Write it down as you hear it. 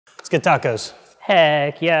get tacos.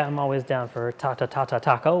 Heck yeah, I'm always down for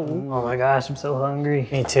taco. Oh my gosh, I'm so hungry.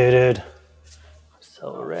 Me too, dude.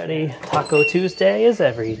 So ready. Taco Tuesday is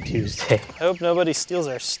every Tuesday. I hope nobody steals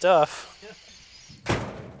our stuff.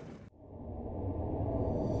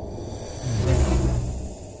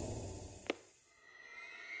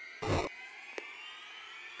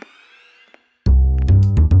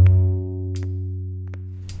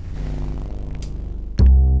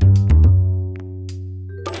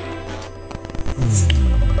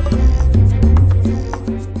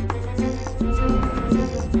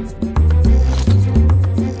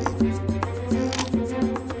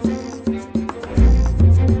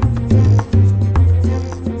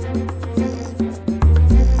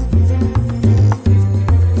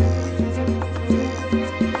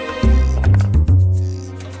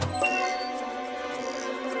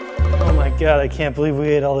 God, I can't believe we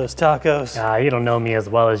ate all those tacos. You don't know me as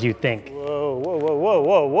well as you think. Whoa, whoa, whoa, whoa,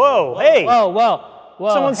 whoa, whoa. Hey! Whoa.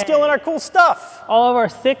 Someone's stealing our cool stuff. All of our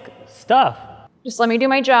sick stuff. Just let me do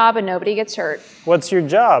my job and nobody gets hurt. What's your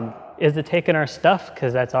job? Is it taking our stuff?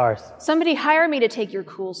 Because that's ours. Somebody hired me to take your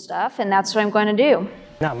cool stuff, and that's what I'm going to do.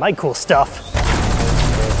 Not my cool stuff.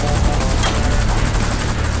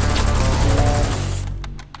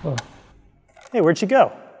 Oh. Hey, where'd she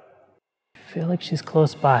go? I feel like she's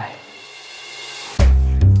close by.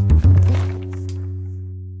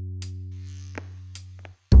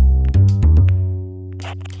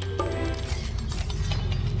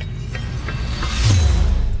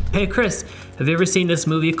 Hey Chris, have you ever seen this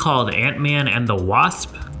movie called Ant-Man and the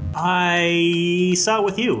Wasp? I saw it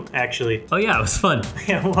with you, actually. Oh yeah, it was fun.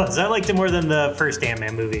 Yeah, it was. I liked it more than the first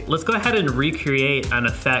Ant-Man movie. Let's go ahead and recreate an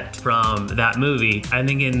effect from that movie. I'm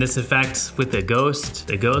thinking this effect with the ghost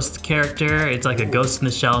character. It's like a Ghost in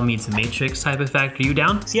the Shell meets a Matrix type effect. Are you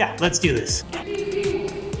down? Yeah, let's do this.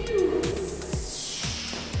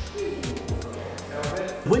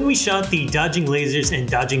 When we shot the dodging lasers and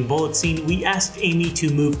dodging bullets scene, we asked Amy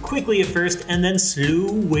to move quickly at first and then slow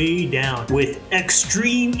way down with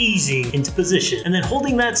extreme easing into position and then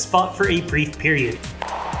holding that spot for a brief period.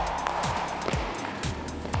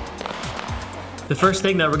 The first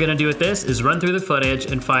thing that we're gonna do with this is run through the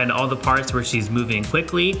footage and find all the parts where she's moving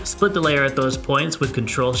quickly, split the layer at those points with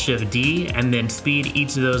Control-Shift-D, and then speed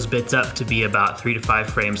each of those bits up to be about 3 to 5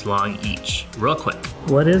 frames long each, real quick.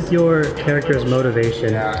 What is your character's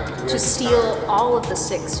motivation? To steal all of the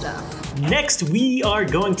sick stuff. Next, we are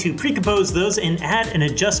going to pre-compose those and add an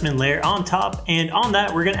adjustment layer on top, and on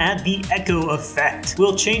that we're going to add the echo effect.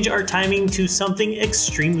 We'll change our timing to something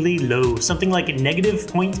extremely low, something like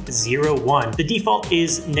 -0.01. The default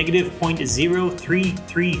is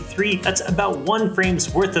 -0.0333. That's about 1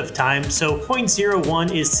 frame's worth of time, so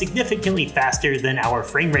 0.01 is significantly faster than our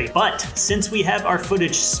frame rate. But since we have our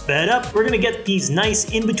footage sped up, we're going to get these nice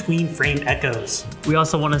in-between frame echoes. We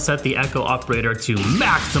also want to set the echo operator to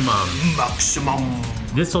maximum.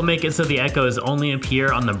 This will make it so the echoes only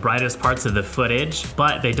appear on the brightest parts of the footage,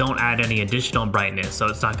 but they don't add any additional brightness, so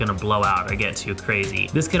it's not gonna blow out or get too crazy.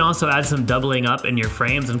 This can also add some doubling up in your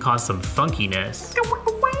frames and cause some funkiness.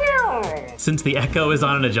 Since the echo is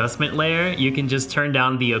on an adjustment layer, you can just turn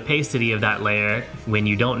down the opacity of that layer when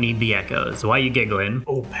you don't need the echoes. Why are you giggling?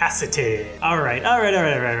 Opacity. All right.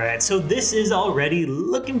 So this is already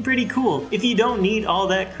looking pretty cool. If you don't need all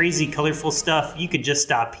that crazy colorful stuff, you could just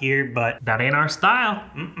stop here, but that ain't our style.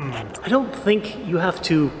 I don't think you have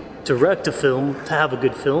to direct a film to have a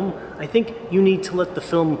good film. I think you need to let the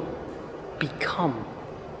film become.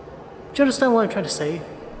 Do you understand what I'm trying to say?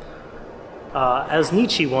 As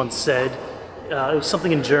Nietzsche once said, it was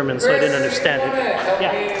something in German, so I didn't understand it.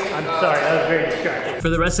 Yeah, I'm sorry, I was very distracted. For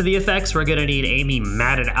the rest of the effects, we're gonna need Amy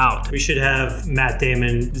matted out. We should have Matt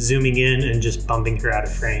Damon zooming in and just bumping her out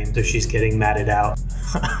of frame so she's getting matted out.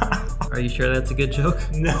 Are you sure that's a good joke?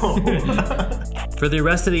 No. For the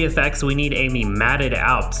rest of the effects, we need Amy matted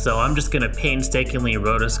out, so I'm just gonna painstakingly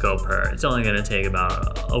rotoscope her. It's only gonna take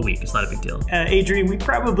about a week, it's not a big deal. Adrian, we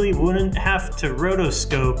probably wouldn't have to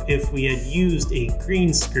rotoscope if we had used a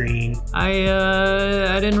green screen.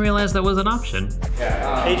 I didn't realize that was an option.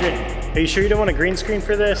 Yeah. Adrian, are you sure you don't want a green screen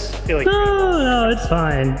for this? I feel like no, it's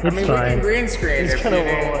fine. It's fine. We can green screen if you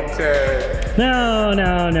need to. No.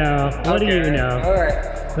 What do you know? All right.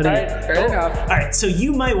 Fair enough. All right, so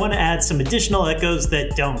you might want to add some additional echoes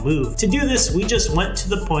that don't move. To do this, we just went to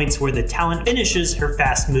the points where the talent finishes her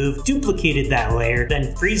fast move, duplicated that layer,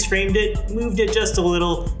 then freeze framed it, moved it just a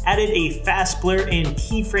little, added a fast blur, and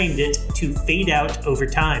keyframed it to fade out over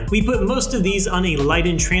time. We put most of these on a light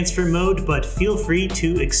and transfer mode, but feel free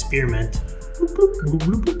to experiment.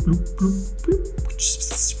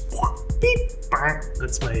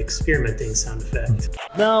 That's my experimenting sound effect.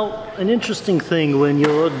 Now, an interesting thing when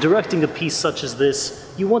you're directing a piece such as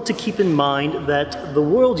this, you want to keep in mind that the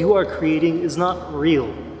world you are creating is not real.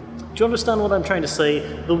 Do you understand what I'm trying to say?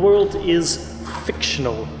 The world is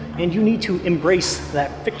fictional, and you need to embrace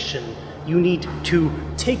that fiction. You need to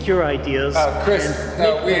take your ideas. Chris,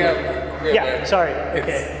 we have. Yeah, sorry.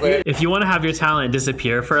 Okay. If you want to have your talent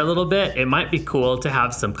disappear for a little bit, it might be cool to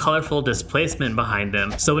have some colorful displacement behind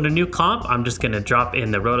them. So in a new comp, I'm just going to drop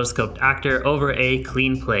in the rotoscoped actor over a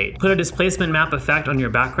clean plate. Put a displacement map effect on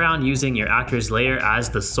your background using your actor's layer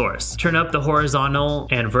as the source. Turn up the horizontal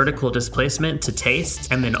and vertical displacement to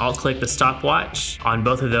taste, and then alt-click the stopwatch on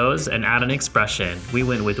both of those and add an expression. We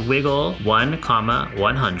went with wiggle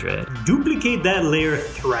 1,100. Duplicate that layer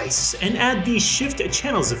thrice and add the shift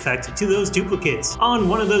channels effect to those duplicates. On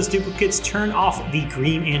one of those duplicates, turn off the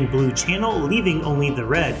green and blue channel, leaving only the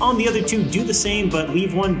red. On the other two, do the same, but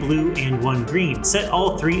leave one blue and one green. Set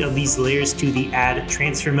all three of these layers to the add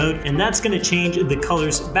transfer mode, and that's going to change the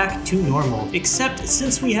colors back to normal. Except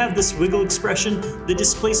since we have this wiggle expression, the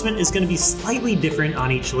displacement is going to be slightly different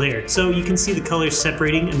on each layer. So you can see the colors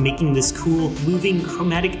separating and making this cool moving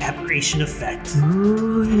chromatic aberration effect.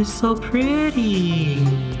 Ooh, it's so pretty.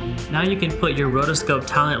 Now you can put your rotoscope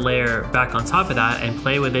talent layer back on top of that and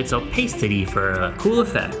play with its opacity for a cool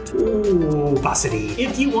effect. Opacity.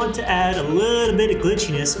 If you want to add a little bit of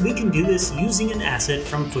glitchiness, we can do this using an asset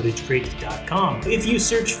from FootageCrate.com. If you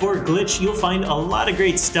search for glitch, you'll find a lot of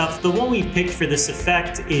great stuff. The one we picked for this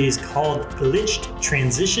effect is called Glitched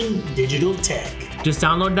Transition Digital Tech. Just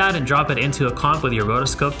download that and drop it into a comp with your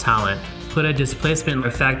rotoscope talent. Put a displacement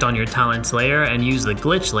effect on your talents layer and use the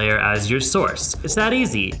glitch layer as your source. It's that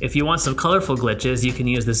easy. If you want some colorful glitches, you can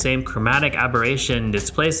use the same chromatic aberration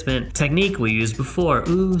displacement technique we used before.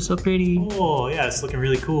 Ooh, so pretty. Oh yeah, it's looking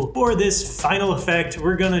really cool. For this final effect,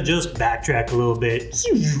 we're gonna just backtrack a little bit.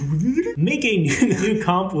 Make a new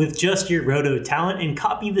comp with just your roto talent and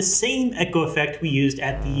copy the same echo effect we used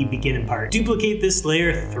at the beginning part. Duplicate this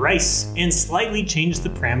layer thrice and slightly change the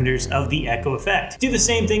parameters of the echo effect. Do the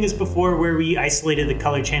same thing as before, where we isolated the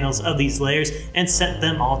color channels of these layers and set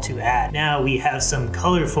them all to add. Now we have some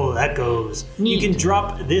colorful echoes. Neat. You can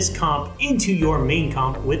drop this comp into your main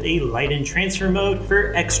comp with a light and transfer mode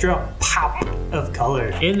for extra pop of color.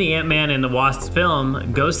 In the Ant-Man and the Wasp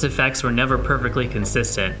film, ghost effects were never perfectly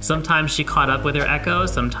consistent. Sometimes she caught up with her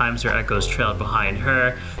echoes, sometimes her echoes trailed behind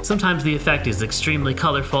her, sometimes the effect is extremely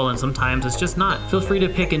colorful and sometimes it's just not. Feel free to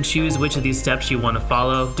pick and choose which of these steps you want to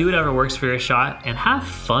follow, do whatever works for your shot, and have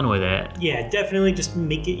fun with it. Yeah, definitely just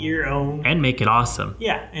make it your own. And make it awesome.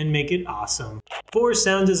 Yeah, and make it awesome. For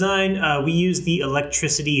sound design, we used the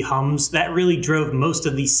electricity hums. That really drove most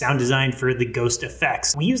of the sound design for the ghost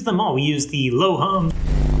effects. We used them all. We used the low hum,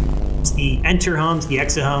 the enter hums, the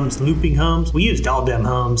exit hums, looping hums. We used all them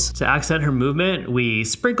hums. To accent her movement, we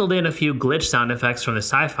sprinkled in a few glitch sound effects from the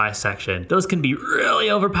sci-fi section. Those can be really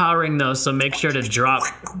overpowering though, so make sure to drop.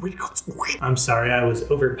 I'm sorry, I was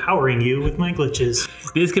overpowering you with my glitches.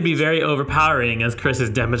 These could be very overpowering, as Chris is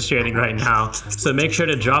demonstrating right now, so make sure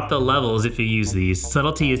to drop the levels if you use these.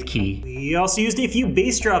 Subtlety is key. We also used a few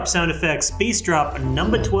bass drop sound effects. Bass drop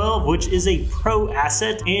number 12, which is a pro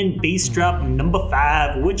asset, and bass drop number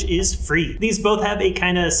 5, which is free. These both have a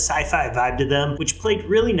kind of sci-fi vibe to them, which played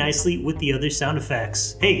really nicely with the other sound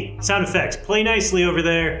effects. Hey, sound effects, play nicely over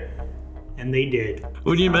there. And they did.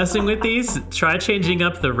 When you're messing with these, try changing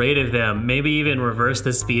up the rate of them, maybe even reverse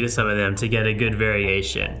the speed of some of them to get a good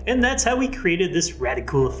variation. And that's how we created this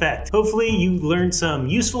radical effect. Hopefully you learned some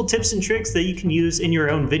useful tips and tricks that you can use in your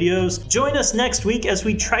own videos. Join us next week as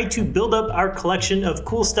we try to build up our collection of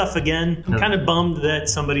cool stuff again. I'm kind of bummed that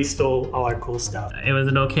somebody stole all our cool stuff. It was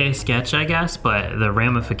an okay sketch, I guess, but the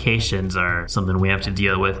ramifications are something we have to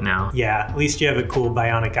deal with now. Yeah, at least you have a cool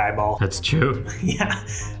bionic eyeball. That's true. Yeah.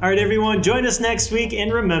 All right, everyone, join us next week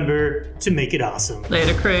and remember to make it awesome.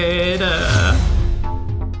 Later, Crate.